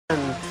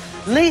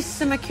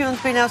Lisa McCune's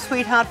been our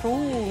sweetheart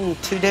for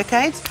 2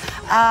 decades.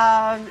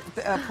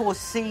 Poor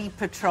Sea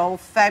Patrol,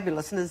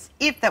 fabulous. And as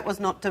if that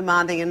was not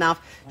demanding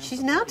enough,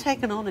 she's now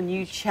taken on a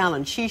new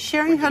challenge. She's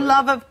sharing her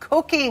love of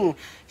cooking.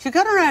 She's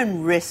got her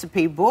own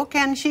recipe book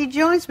and she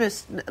joins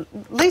Miss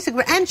Lisa,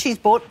 and she's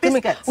bought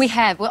biscuits. We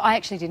have. Well, I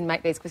actually didn't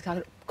make these because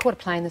I caught a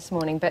plane this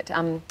morning, but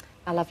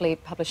our lovely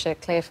publisher,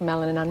 Claire from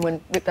Allen &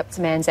 Unwin, whipped up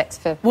some Anzacs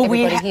for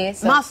everybody here.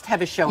 So must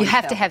have a show and You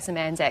have tell. to have some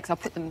Anzacs. I'll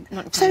put them...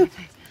 Not in front of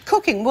my face.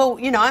 Cooking, well,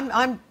 you know,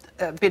 I'm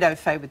a bit au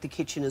fait with the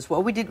kitchen as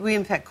well. We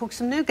in fact cooked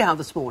some nougat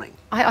this morning.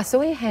 I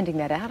saw you handing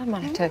that out. I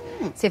might have to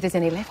see if there's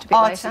any left a bit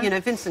later. It's, you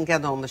know, Vincent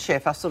Gardon, the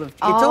chef, it's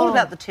all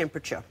about the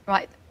temperature.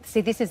 Right.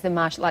 See, this is the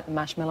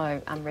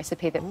marshmallow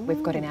recipe that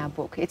we've got in our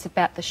book. It's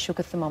about the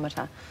sugar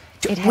thermometer.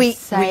 It has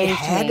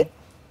saved me.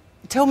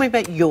 Tell me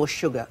about your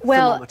sugar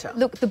thermometer.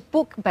 Look, the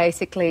book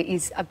basically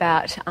is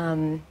about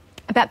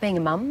being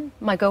a mum.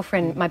 My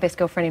best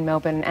girlfriend in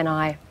Melbourne, and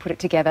I put it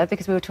together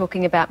because we were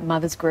talking about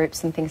mothers'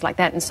 groups and things like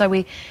that. And so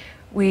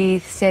we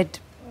said,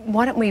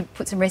 why don't we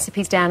put some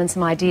recipes down and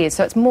some ideas?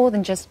 So it's more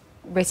than just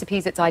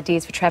recipes, it's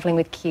ideas for travelling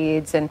with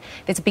kids, and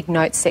there's a big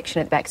notes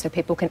section at the back so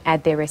people can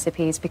add their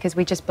recipes, because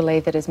we just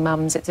believe that as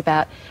mums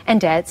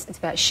and dads, it's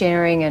about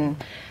sharing and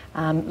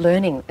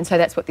learning, and so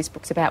that's what this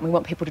book's about. And we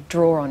want people to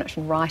draw on it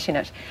and write in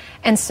it.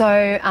 And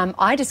so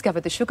I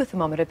discovered the sugar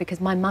thermometer because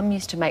my mum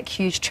used to make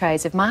huge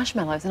trays of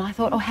marshmallows, and I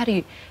thought, oh, how do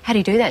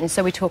you do that? And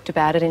so we talked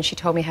about it, and she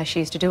told me how she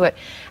used to do it,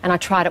 and I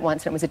tried it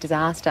once and it was a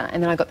disaster.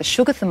 And then I got the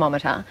sugar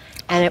thermometer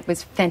and it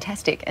was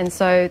fantastic. And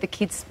so the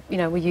kids, you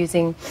know, were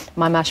using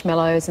my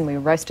marshmallows and we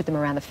roasted them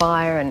around the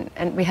fire,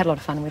 and we had a lot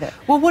of fun with it.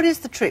 Well, what is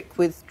the trick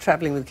with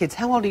travelling with kids?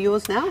 How old are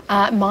yours now?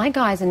 My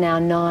guys are now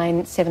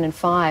 9, 7 and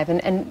 5,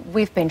 and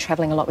we've been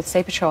travelling a lot with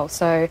Sea Patrol,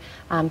 so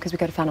because we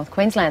go to far north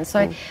Queensland.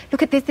 So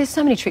look, there's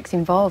so many tricks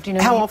involved. You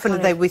know, how often are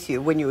they with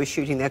you when you were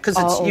shooting there? Because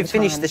you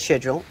finished the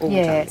schedule all the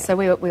time. Yeah, so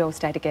we all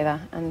stay together,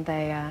 and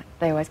they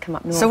always come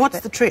up north. So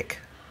what's the trick?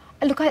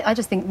 Look, I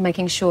just think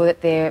making sure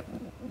that they're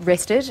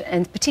rested,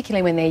 and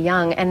particularly when they're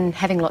young, and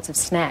having lots of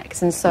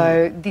snacks. And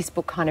so this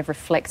book kind of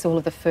reflects all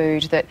of the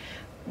food that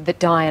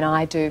Di and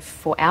I do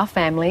for our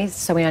families,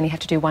 so we only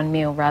have to do one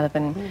meal rather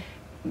than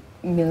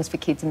meals for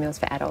kids and meals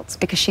for adults,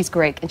 because she's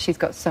Greek and she's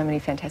got so many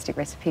fantastic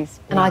recipes,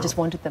 and I just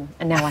wanted them,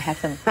 and now I have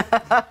them.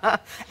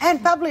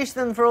 And publish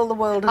them for all the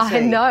world to see. I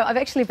know. I've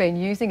actually been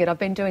using it. I've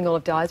been doing all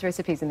of Di's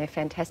recipes, and they're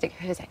fantastic.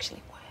 Hers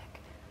actually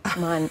work.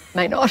 Mine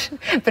may not,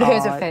 but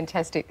hers are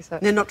fantastic. So.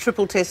 They're not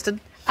triple tested?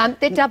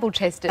 They're double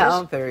tested.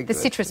 Oh, very good. The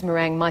citrus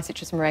meringue, my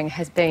citrus meringue,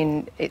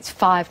 it's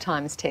 5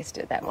 times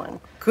tested, that one.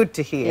 Good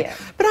to hear. Yeah.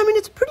 But I mean,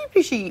 it's a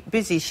pretty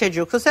busy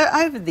schedule, because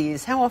over the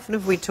years, how often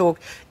have we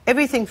talked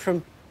everything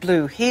from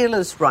Blue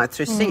Healers right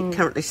through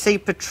currently Sea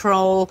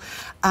Patrol,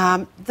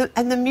 and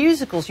the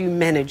musicals you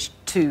managed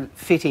to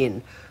fit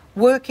in,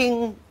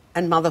 working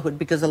and motherhood,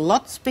 because a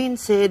lot's been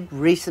said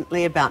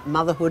recently about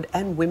motherhood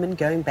and women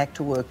going back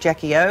to work.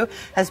 Jackie O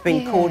has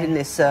been caught in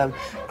this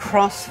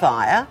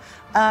crossfire.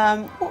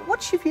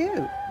 What's your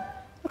view?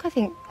 Look, I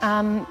think,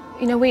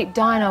 you know,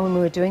 Di and I, when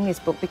we were doing this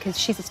book, because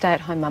she's a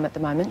stay-at-home mum at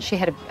the moment, she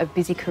had a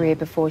busy career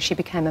before she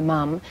became a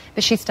mum,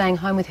 but she's staying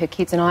home with her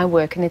kids, and I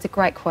work, and there's a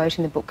great quote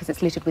in the book because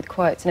it's littered with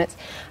quotes, and it's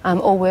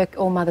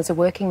all mothers are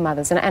working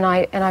mothers, and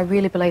I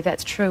really believe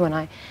that's true, and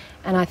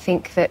I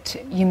think that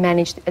you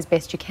manage as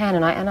best you can.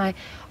 And I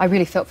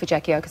really felt for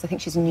Jackie O, because I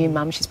think she's a new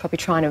mum. She's probably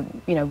trying to,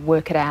 you know,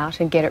 work it out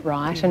and get it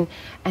right.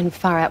 And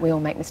far out, we all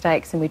make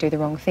mistakes and we do the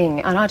wrong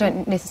thing. And I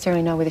don't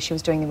necessarily know whether she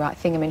was doing the right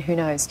thing. I mean, who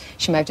knows?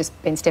 She may have just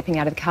been stepping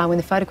out of the car when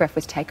the photograph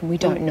was taken. We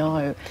don't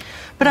know.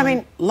 But I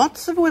mean,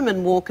 lots of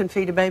women walk and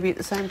feed a baby at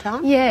the same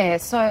time. Yeah,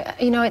 so,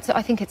 you know,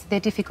 I think they're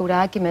difficult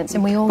arguments,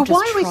 and we all just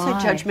why are we so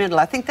judgmental?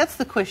 I think that's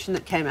the question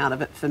that came out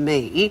of it for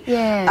me.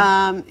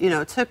 Yeah. You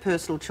know, it's her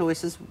personal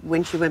choices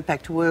when she went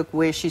back to work,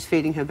 where she's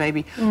feeding her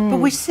baby. But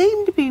we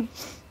seem to be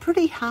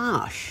pretty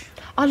harsh.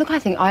 Oh, look, I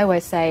think I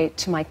always say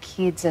to my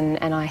kids, and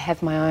I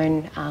have my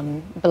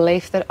own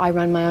belief that I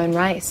run my own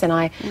race, and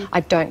I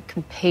don't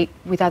compete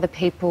with other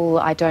people.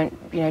 I don't,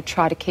 you know,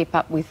 try to keep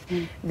up with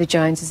the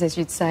Joneses, as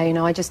you'd say. You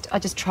know, I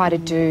just try to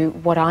do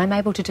what I'm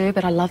able to do,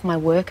 but I love my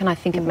work, and I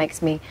think it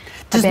makes me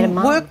a better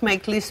mum. Does work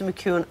make Lisa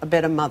McCune a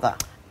better mother?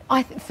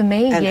 For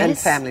me, yes. And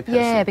family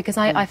person. Yeah, because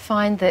I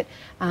find that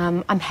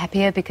I'm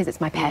happier because it's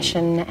my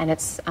passion, and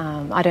it's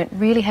I don't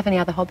really have any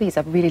other hobbies.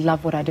 I really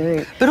love what I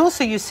do. But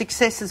also your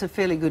success is a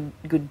fairly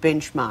good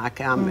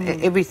benchmark,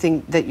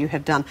 everything that you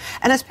have done.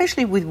 And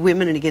especially with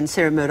women, and again,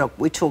 Sarah Murdoch,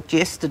 we talked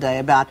yesterday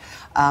about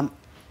how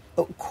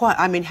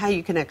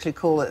you can actually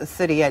call it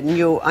 38.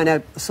 And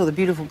I saw the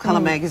beautiful Colour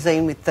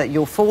magazine with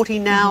you're 40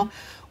 now.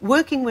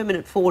 Working women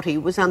at 40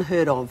 was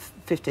unheard of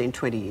 15,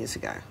 20 years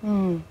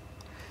ago.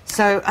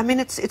 So, I mean,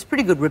 it's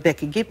pretty good.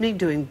 Rebecca Gibney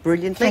doing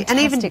brilliantly. Fantastic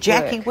and even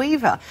Jackie work.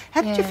 Weaver.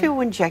 How did you feel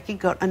when Jackie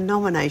got a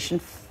nomination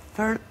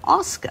for an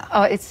Oscar.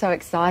 Oh, it's so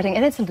exciting,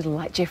 and it's a little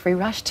like Geoffrey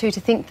Rush too. To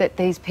think that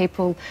these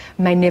people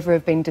may never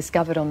have been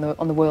discovered on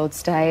the world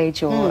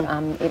stage or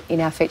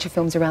in our feature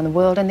films around the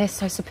world, and they're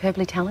so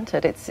superbly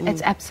talented. It's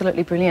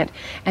absolutely brilliant.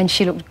 And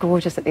she looked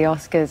gorgeous at the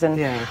Oscars. And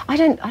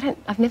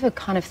I've never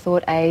kind of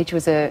thought age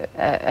was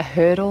a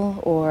hurdle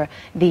or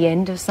the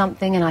end of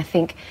something. And I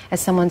think,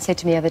 as someone said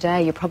to me the other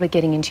day, you're probably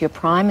getting into your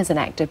prime as an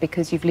actor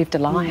because you've lived a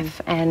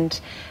life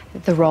and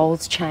the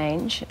roles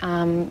change.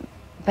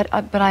 But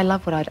I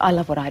love what I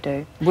love what I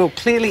do. Well,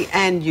 clearly,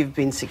 and you've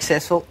been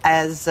successful,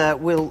 as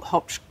will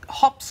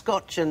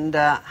Hopscotch and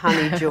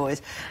Honey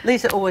Joys.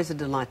 Lisa, always a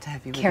delight to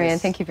have you with us. Kerri-Anne,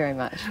 thank you very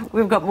much.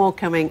 We've got more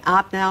coming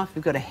up now. If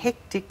you've got a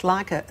hectic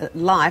life,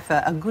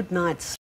 a good night's